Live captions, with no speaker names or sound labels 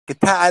Get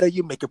tired of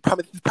you making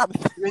promises.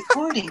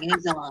 Recording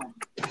is on.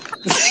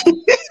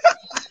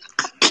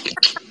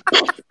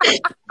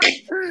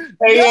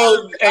 Hey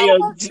yo, oh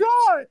my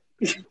god!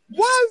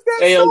 Why is that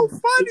so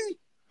funny?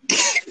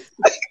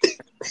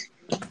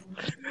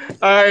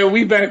 All right,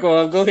 we back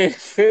on. Go ahead,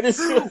 finish.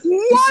 Why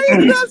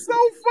is that so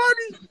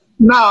funny?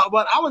 Nah,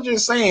 but I was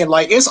just saying,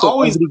 like, it's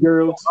always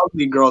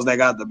ugly girls that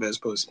got the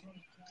best pussy.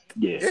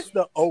 Yeah, it's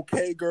the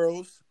okay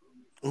girls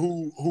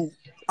who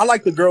I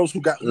like the girls who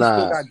still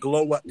got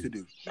glow up to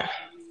do.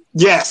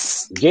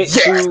 Yes.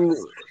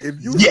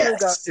 If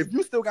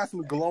you still got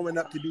some glowing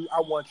up to do, I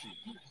want you.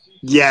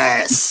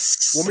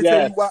 Yes. Let me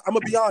tell you why. I'm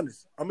gonna be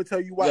honest. I'm gonna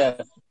tell you why.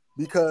 Yes.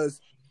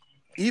 Because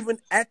even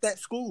at that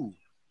school,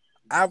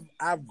 I've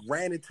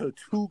ran into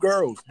two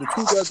girls. The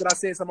two girls that I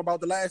said something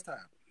about the last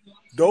time.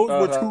 Those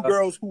were two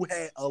girls who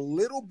had a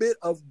little bit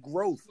of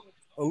growth,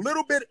 a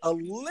little bit of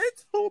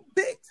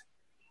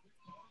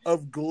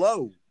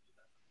glow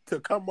to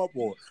come up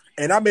with,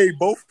 and I made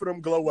both of them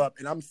glow up.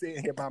 And I'm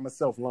sitting here by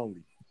myself,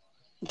 lonely.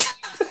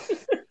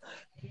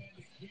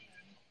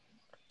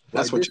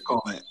 That's what you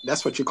call it.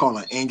 That's what you call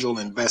an angel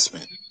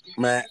investment.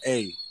 Man,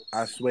 hey,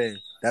 I swear.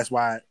 That's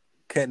why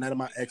none of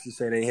my exes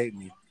say they hate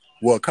me.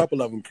 Well, a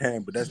couple of them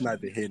can, but that's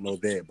not the here nor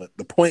there. But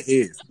the point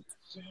is,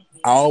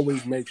 I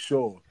always make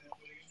sure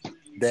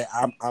that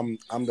I'm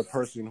the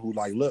person who,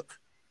 like, look,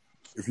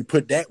 if you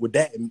put that with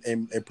that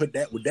and put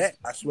that with that,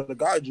 I swear to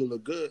God, you'll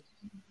look good.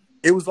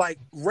 It was like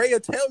Ray will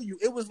tell you,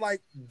 it was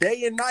like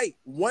day and night.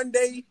 One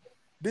day,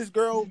 this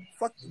girl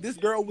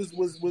was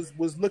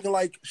looking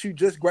like she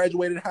just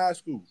graduated high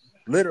school.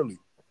 Literally.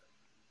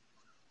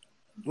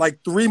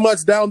 Like 3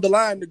 months down the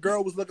line, the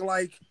girl was looking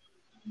like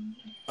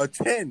a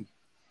 10.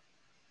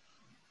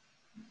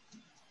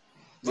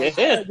 Like,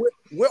 yeah.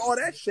 Where all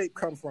that shape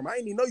come from? I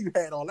didn't even know you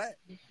had all that.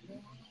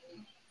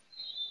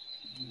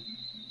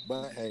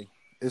 But hey,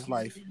 it's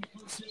life.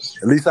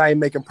 At least I ain't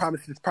making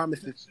promises.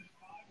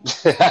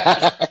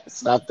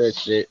 Stop that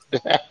shit.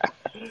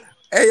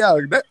 Hey, yo,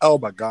 oh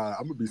my God,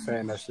 I'm gonna be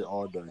saying that shit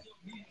all day.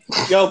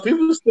 Yo,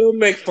 people still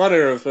make fun of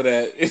her for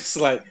that. It's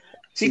like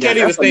she can't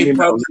even say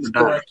promises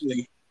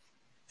correctly.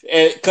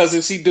 Because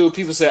if she do,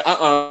 people say,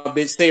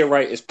 bitch, say it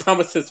right. It's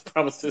promises.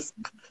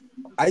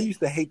 I used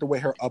to hate the way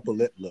her upper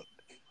lip looked.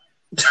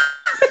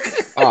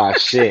 Oh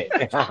shit!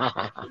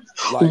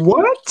 Like,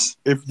 what?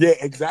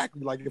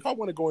 Exactly. Like if I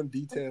want to go in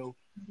detail,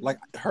 like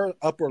her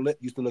upper lip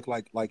used to look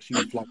like she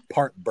was like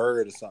part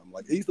bird or something.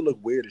 Like it used to look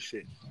weird as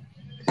shit.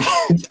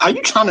 Are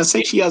you trying to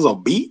say she has a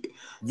beak?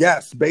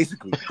 Yes,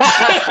 basically.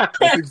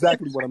 That's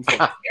exactly what I'm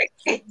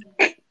saying.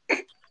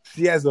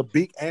 She has a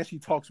beak and she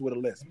talks with a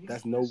lisp.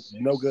 That's no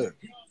good.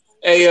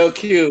 Hey, yo,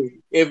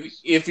 Q,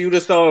 if you'd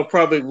have saw her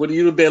probably, would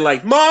you have been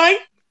like, mine?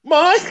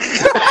 mine.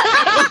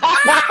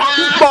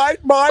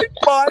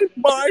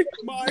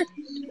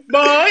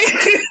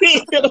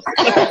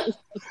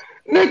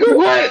 Nigga,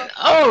 what?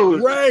 Oh,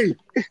 Ray.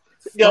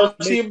 Yo,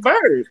 she a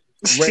bird.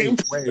 Ray,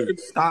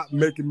 stop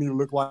making me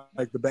look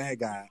like the bad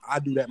guy. I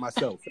do that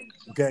myself.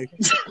 Okay.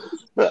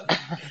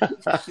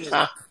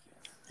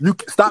 You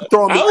stop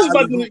throwing me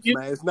out of hoops,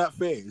 man. It's not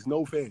fair. It's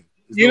no fair.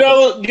 You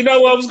know what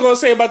I was gonna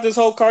say about this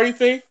whole Cardi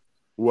thing?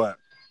 What?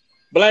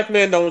 Black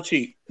men don't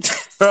cheat.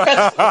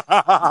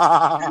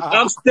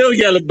 I'm still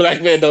yelling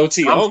black men don't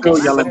cheat. I'm still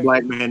yelling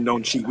black men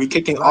don't cheat. We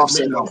kicking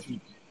Offset off.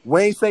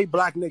 Wayne say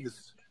black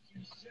niggas.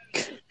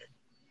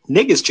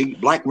 Niggas cheat.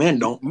 Black men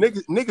don't.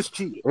 Niggas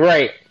cheat.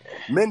 Right.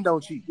 Men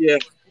don't cheat. Yeah.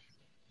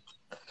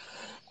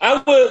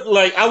 I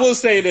will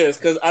say this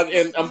because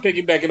I'm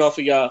piggybacking off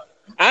of y'all.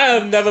 I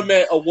have never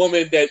met a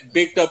woman that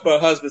bigged up her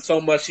husband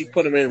so much she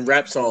put him in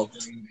rap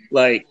songs.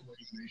 Like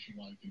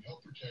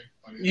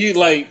he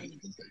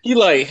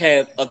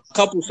had a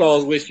couple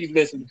songs where she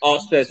mentioned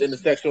Offset in a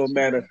sexual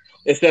manner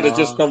instead of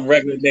just some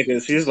regular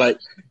niggas. She's like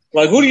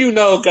who do you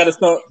know got a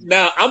song?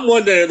 Now I'm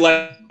wondering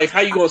like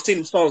how you gonna sing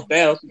them songs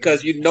now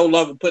because you no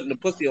longer putting the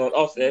pussy on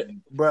Offset.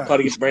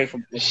 Cardi gets brain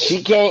from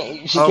she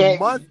can't.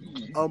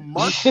 A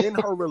month in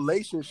her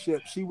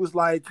relationship, she was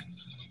like,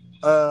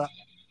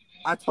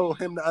 I told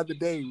him the other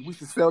day we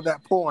should sell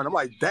that porn. I'm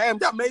like, damn,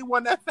 y'all made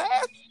one that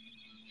fast?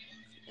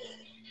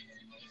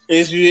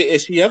 Is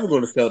she ever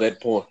going to sell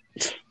that porn?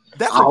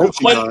 That's a good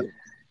question.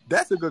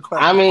 That's a good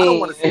question. I mean, I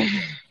don't want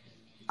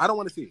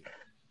to see it.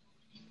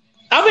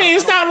 I mean,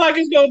 it's not like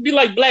it's going to be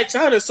like Black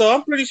China, so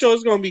I'm pretty sure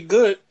it's going to be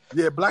good.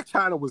 Yeah, Black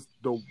China was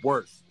the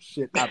worst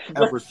shit I've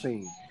ever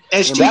seen.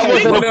 And that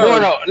wasn't a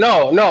porno.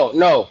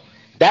 No.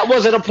 That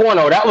wasn't a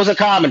porno. That was a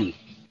comedy.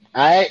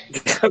 All right?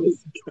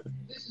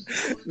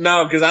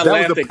 No, because I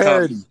laughed at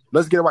parody.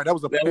 Let's get it right. That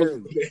was a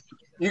parody.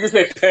 You can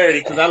say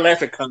parody because I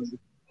laughed at comedy.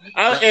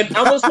 I'm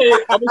gonna say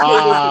this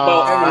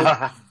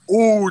about.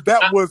 Ooh,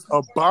 that was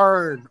a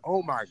burn.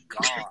 Oh my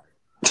god.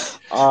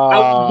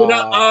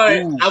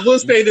 I will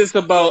say this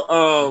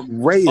about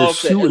Ray is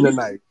shooting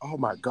tonight. Oh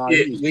my god.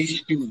 Yeah,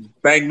 he's shooting.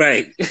 Bang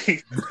bang.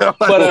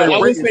 But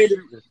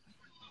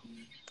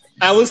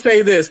I will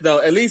say this though.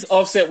 At least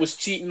Offset was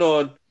cheating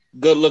on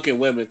good looking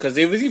women. Because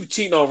if he was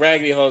cheating on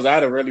raggedy hoes,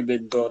 I'd have really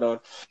been going on.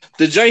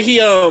 The J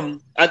he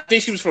I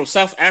think she was from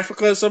South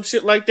Africa or some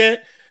shit like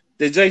that.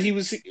 The J he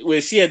was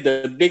where she had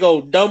the big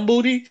old dumb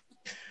booty.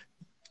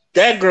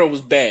 That girl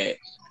was bad.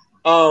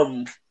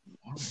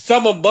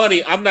 Summer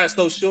Bunny, I'm not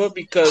so sure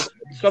because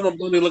Summer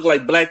Bunny look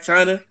like Black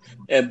China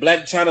and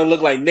Black China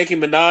look like Nicki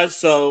Minaj.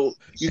 So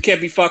you can't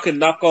be fucking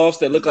knockoffs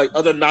that look like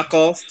other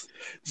knockoffs.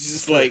 It's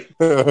just like,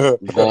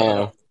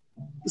 Damn.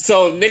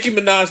 so Nicki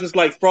Minaj is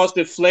like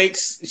Frosted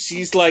Flakes.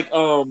 She's like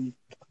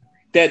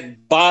that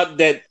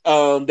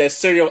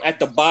cereal at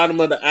the bottom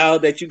of the aisle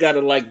that you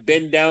gotta like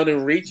bend down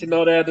and reach and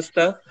all that other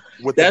stuff.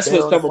 That's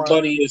what Summer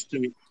Bunny is to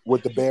me.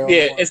 With the bear.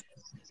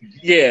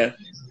 Yeah.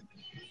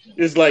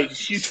 It's like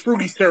she's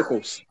Fruity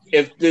Circles.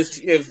 If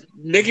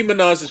Nicki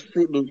Minaj is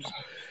Fruit Loops,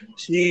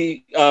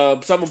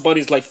 Summer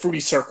Bunny's like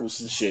Fruity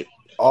Circles and shit.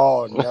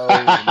 Oh no,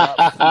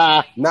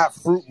 not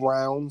fruit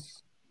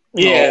rounds.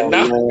 Yeah,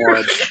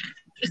 Lord.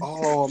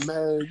 Oh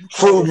man,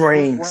 Fruit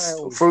rings.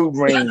 Fruit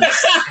rings.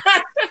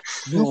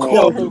 You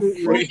call them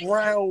fruit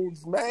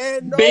rounds,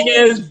 man. No. Big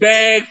ass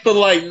bag for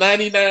like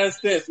 99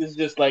 cents. It's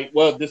just like,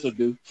 well, this will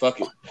do.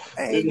 Fuck it.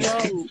 Hey,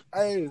 yo,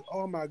 hey,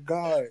 oh my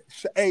god.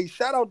 Hey,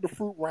 shout out to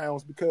fruit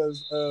rounds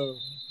because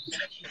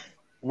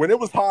when it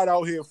was hard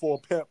out here for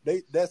a pimp,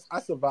 I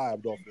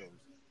survived off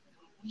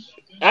those.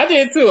 I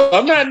did too.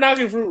 I'm not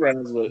knocking fruit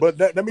rounds,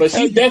 but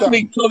she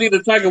definitely Tony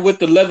the Tiger with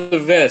the leather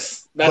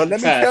vest. But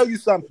let me tell you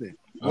something.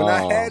 When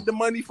I had the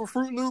money for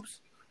Fruit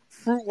Loops,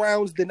 fruit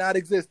rounds did not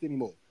exist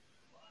anymore.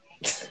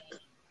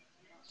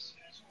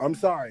 I'm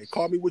sorry.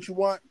 Call me what you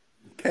want.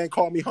 Can't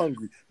call me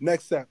hungry.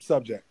 Next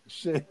subject.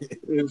 Shit.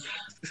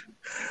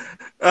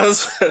 I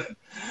was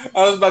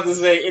about to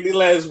say, any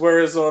last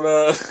words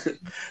on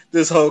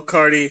this whole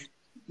Cardi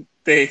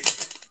thing?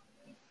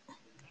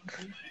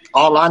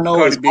 All I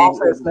know is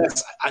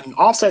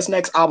Offset's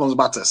next album is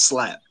about to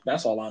slap.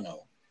 That's all I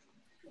know.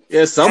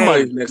 Yeah,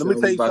 somebody's next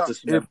album is about to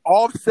slap. If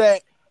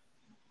Offset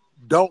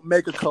don't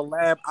make a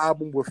collab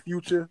album with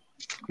Future,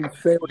 he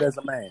failed as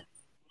a man.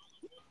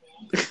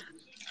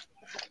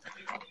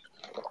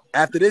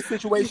 After this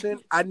situation,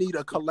 I need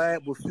a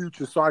collab with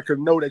Future so I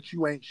can know that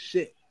you ain't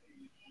shit.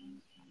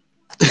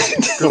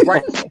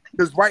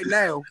 Because right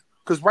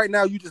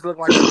now you just look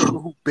like a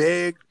nigga who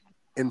begged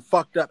and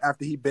fucked up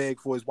after he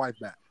begged for his wife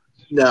back.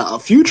 Yeah, a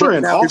Future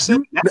and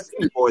Offset, that's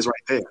the boys right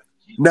there.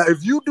 Now,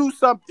 if you do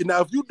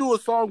a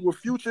song with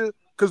Future,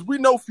 because we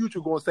know Future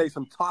gonna say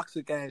some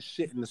toxic ass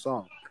shit in the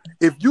song.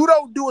 If you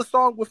don't do a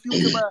song with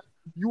Future, man,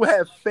 you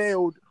have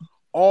failed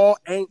all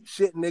ain't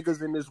shit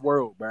niggas in this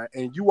world, man,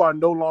 and you are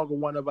no longer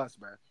one of us,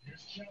 man.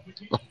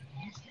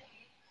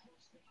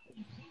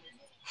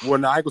 Well,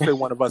 no, I ain't gonna say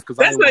one of us because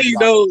that's how you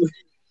know.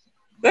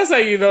 That's how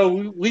you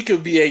know we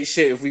could be ain't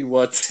shit if we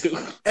want to.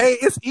 Hey,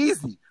 it's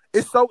easy.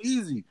 It's so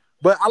easy.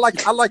 But I like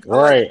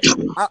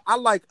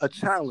a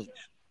challenge.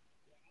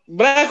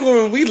 Black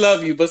women, we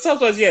love you, but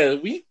sometimes, yeah,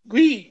 we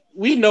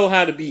know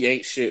how to be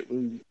ain't shit.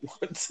 We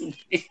want to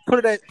be.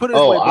 Put it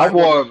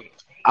way,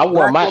 I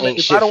wore my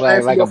ain't shit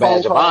flag like a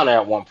badge of honor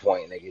at one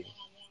point, nigga.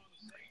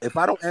 If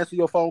I don't answer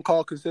your phone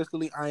call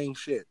consistently, I ain't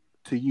shit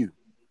to you.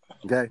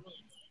 Okay,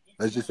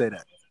 let's just say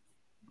that.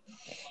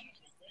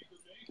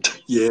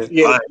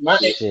 Yeah.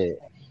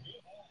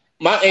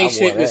 My ain't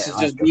shitness is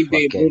just me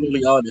being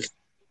brutally honest.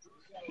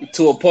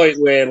 To a point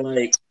where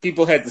like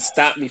people had to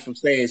stop me from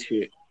saying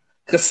shit.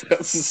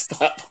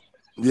 Stop.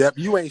 Yep,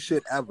 you ain't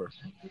shit ever.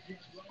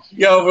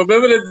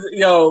 Remember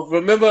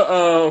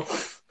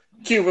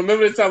Q,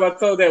 remember the time I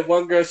told that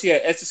one girl she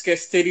had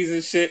Etch-a-Sketch titties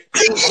and shit?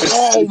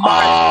 Oh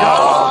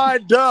my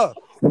god!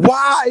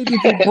 Why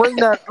did you bring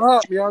that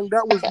up, young?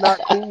 That was not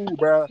cool,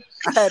 bro.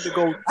 I had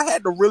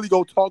to really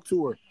go talk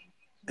to her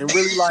and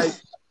really like.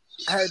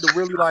 I had to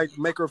really like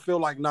make her feel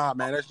like, nah,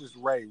 man, that's just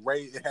Ray.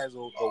 Ray has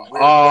a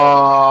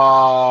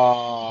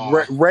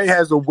weird Ray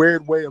has a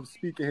weird way of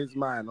speaking his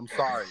mind. I'm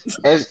sorry.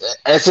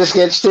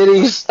 Etch-a-Sketch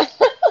titties.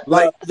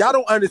 Like y'all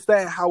don't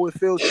understand how it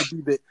feels to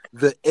be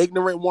the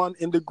ignorant one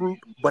in the group,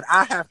 but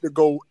I have to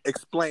go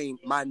explain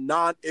my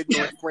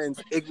non-ignorant friend's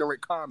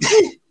ignorant comment.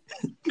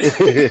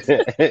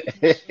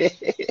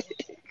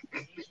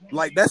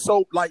 Like that's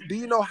so like, do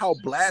you know how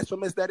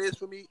blasphemous that is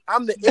for me?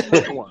 I'm the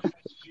ignorant one.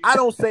 I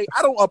don't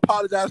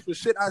apologize for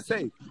shit I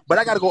say, but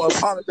I gotta go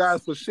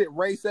apologize for shit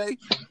Ray say.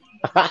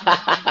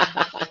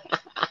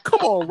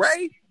 Come on,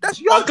 Ray. That's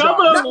your job,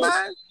 not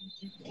mine.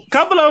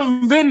 Couple of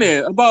them been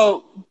there.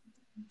 About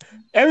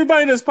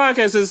everybody in this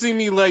podcast has seen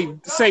me like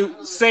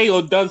say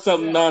or done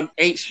something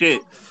ain't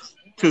shit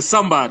to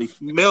somebody,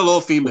 male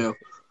or female.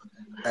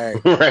 Hey,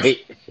 right.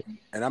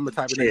 And I'm the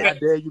type of nigga, I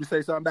dare you to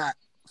say something back.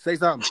 Say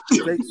something.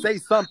 Say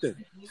something.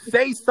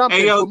 Say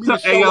something for me to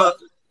show up.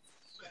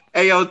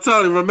 Hey, yo,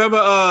 Tony, remember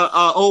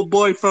old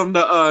boy from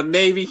the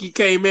Navy? He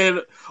came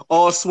in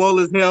all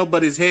swollen as hell,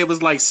 but his head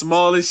was like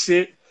small as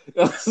shit.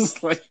 I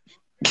was like,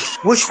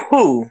 which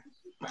who?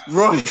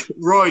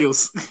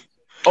 Royals.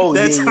 Oh,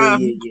 that yeah.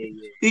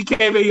 He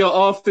came in your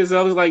office.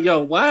 I was like, yo,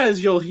 why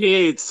is your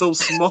head so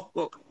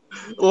small?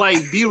 like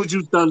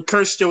Beetlejuice done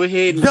cursed your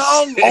head.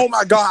 Young, oh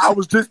my God, I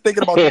was just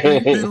thinking about the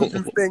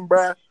Beetlejuice thing,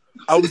 bruh.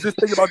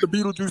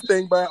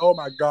 Oh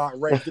my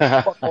God, Ray, get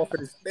the fuck off of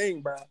this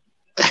thing, bruh.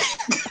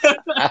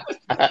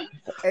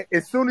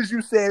 As soon as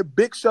you said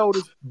big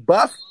shoulders,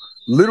 buff,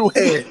 little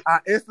head, I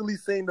instantly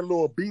seen the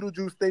little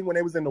Beetlejuice thing when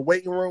they was in the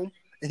waiting room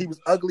and he was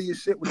ugly as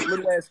shit with his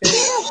little ass head.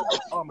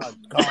 Oh my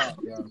God,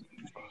 yo.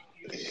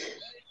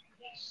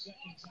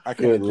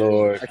 Good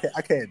Lord.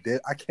 I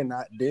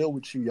cannot deal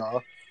with you,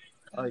 y'all.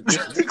 Like,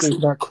 this is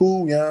not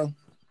cool, y'all.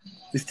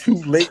 It's too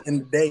late in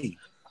the day.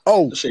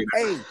 Oh,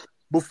 hey,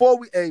 before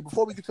we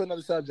get to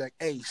another subject,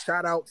 hey,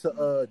 shout out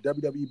to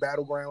WWE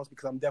Battlegrounds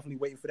because I'm definitely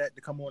waiting for that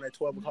to come on at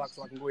 12 o'clock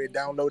so I can go ahead and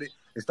download it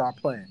and start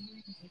playing.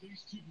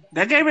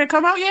 That game ain't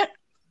come out yet?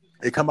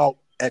 It come out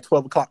at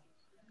 12 o'clock.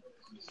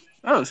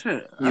 Oh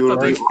shit!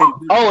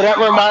 That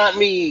remind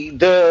me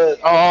the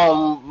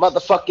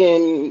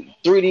motherfucking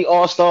 3D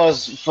All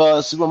Stars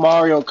for Super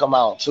Mario come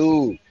out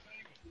too.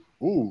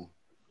 Ooh,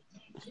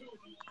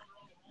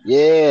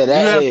 yeah,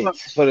 that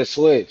is for the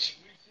Switch.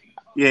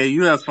 Yeah,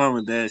 you have fun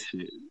with that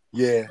shit.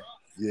 Yeah.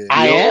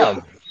 I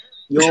am.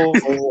 Yo,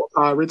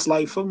 pirate's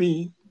life for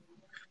me.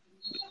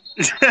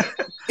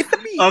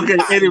 Okay,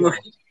 anyway.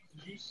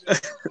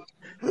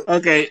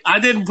 Okay, I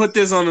didn't put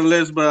this on the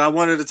list, but I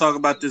wanted to talk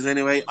about this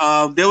anyway.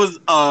 There was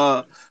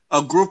a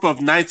group of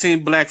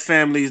 19 black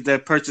families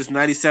that purchased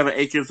 97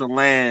 acres of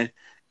land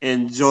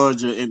in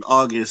Georgia in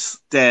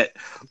August. That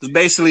was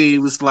basically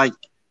like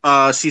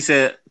she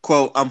said,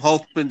 "quote I'm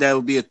hoping that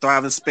will be a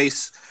thriving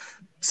space,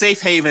 safe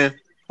haven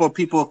for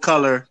people of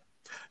color,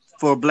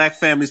 for black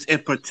families in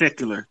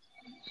particular."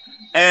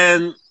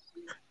 And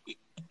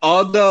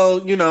although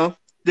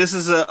this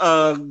is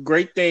a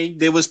great thing,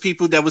 there was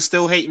people that were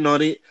still hating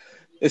on it.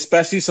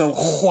 Especially some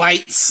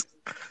whites,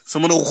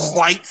 some of the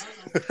whites,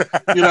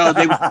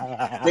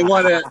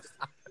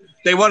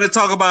 they want to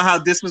talk about how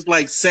this was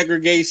like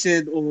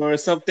segregation or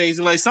some things.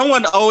 Like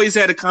someone always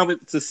had a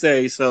comment to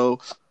say.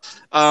 So,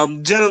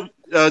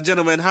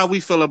 gentlemen, how we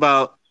feel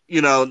about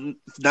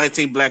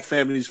 19 black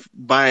families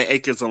buying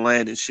acres of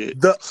land and shit?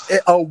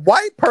 A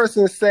white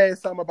person saying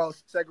something about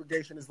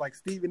segregation is like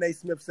Stephen A.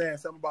 Smith saying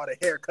something about a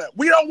haircut.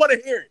 We don't want to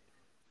hear it.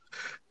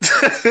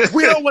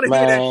 We don't want to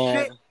hear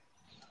that shit.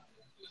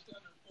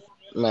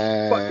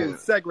 Man. Fucking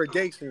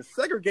segregation.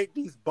 Segregate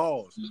these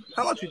balls.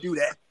 How about you do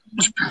that?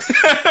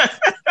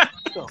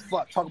 Oh,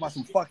 fuck. Talk about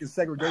some fucking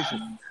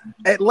segregation.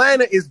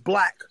 Atlanta is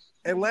black.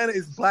 Atlanta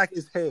is black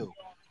as hell.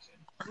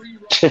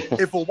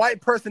 If a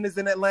white person is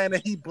in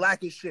Atlanta, he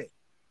black as shit.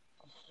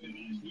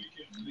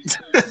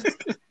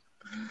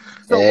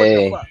 So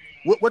hey. What the fuck?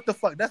 What the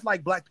fuck? That's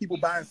like black people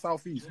buying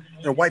Southeast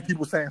and white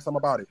people saying something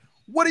about it.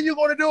 What are you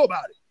going to do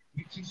about it?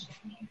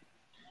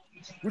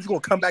 What, you going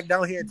to come back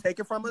down here and take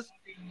it from us?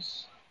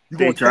 You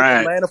going to take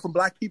Atlanta from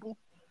black people?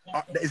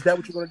 Is that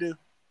what you're going to do?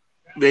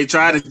 They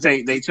try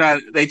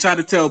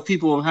to tell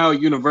people how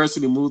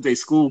university moved their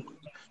school.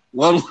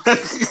 One.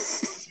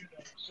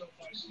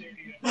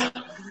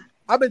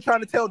 I've been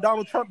trying to tell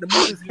Donald Trump to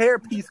move his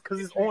hairpiece because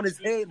it's on his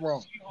head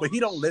wrong, but he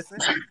don't listen.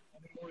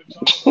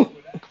 What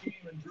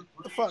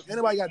the fuck?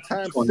 Anybody got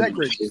time?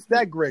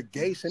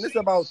 Segregation. It's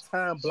about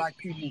time black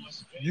people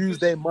use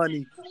their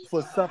money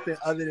for something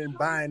other than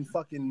buying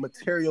fucking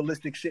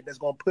materialistic shit that's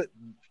gonna put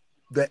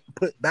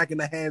back in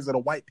the hands of the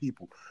white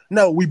people.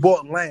 No, we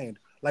bought land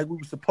like we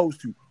were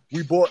supposed to.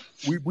 We bought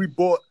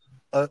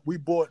an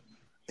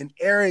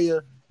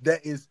area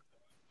that is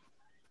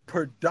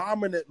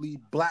predominantly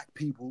black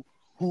people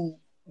who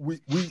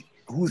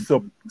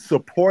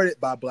supported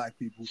by black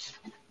people.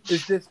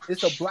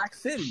 It's a black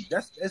city.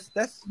 That's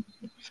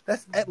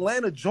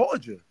Atlanta,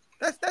 Georgia.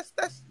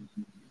 That's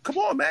come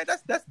on, man.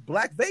 That's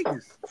Black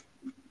Vegas.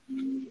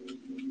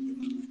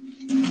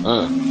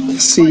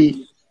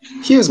 See,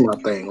 here's my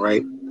thing,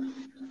 right?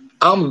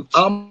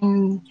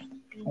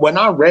 When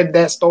I read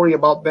that story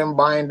about them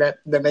buying the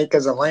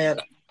acres of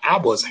land, I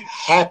was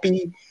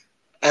happy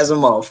as a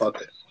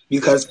motherfucker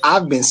because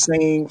I've been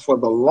saying for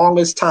the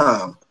longest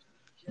time,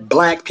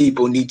 black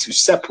people need to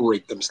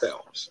separate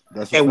themselves.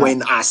 And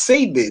when I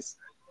say this,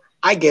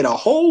 I get a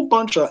whole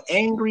bunch of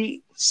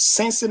angry,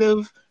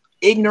 sensitive,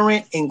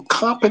 ignorant,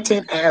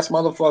 incompetent ass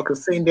motherfuckers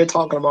sitting there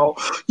talking about,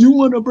 you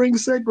want to bring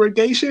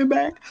segregation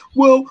back?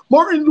 Well,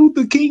 Martin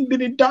Luther King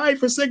didn't die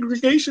for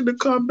segregation to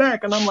come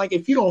back. And I'm like,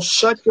 if you don't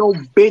shut your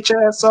bitch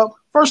ass up,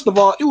 first of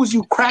all, it was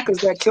you crackers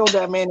that killed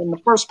that man in the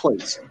first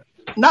place.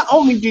 Not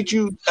only did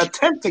you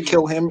attempt to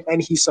kill him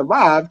and he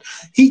survived,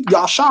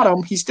 y'all shot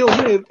him, he still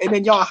lived, and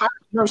then y'all hired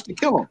a nurse to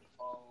kill him.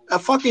 A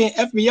fucking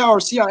FBI or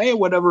CIA or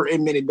whatever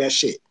admitted that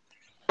shit.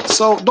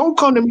 So don't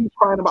come to me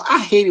crying about. I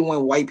hate it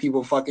when white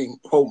people fucking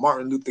quote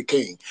Martin Luther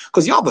King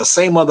because y'all the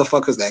same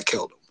motherfuckers that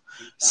killed him.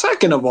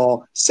 Second of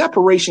all,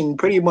 separation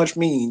pretty much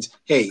means,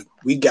 hey,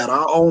 we got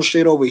our own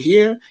shit over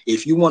here.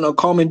 If you want to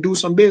come and do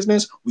some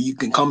business, well, you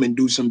can come and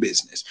do some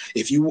business.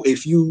 If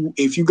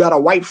you got a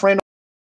white friend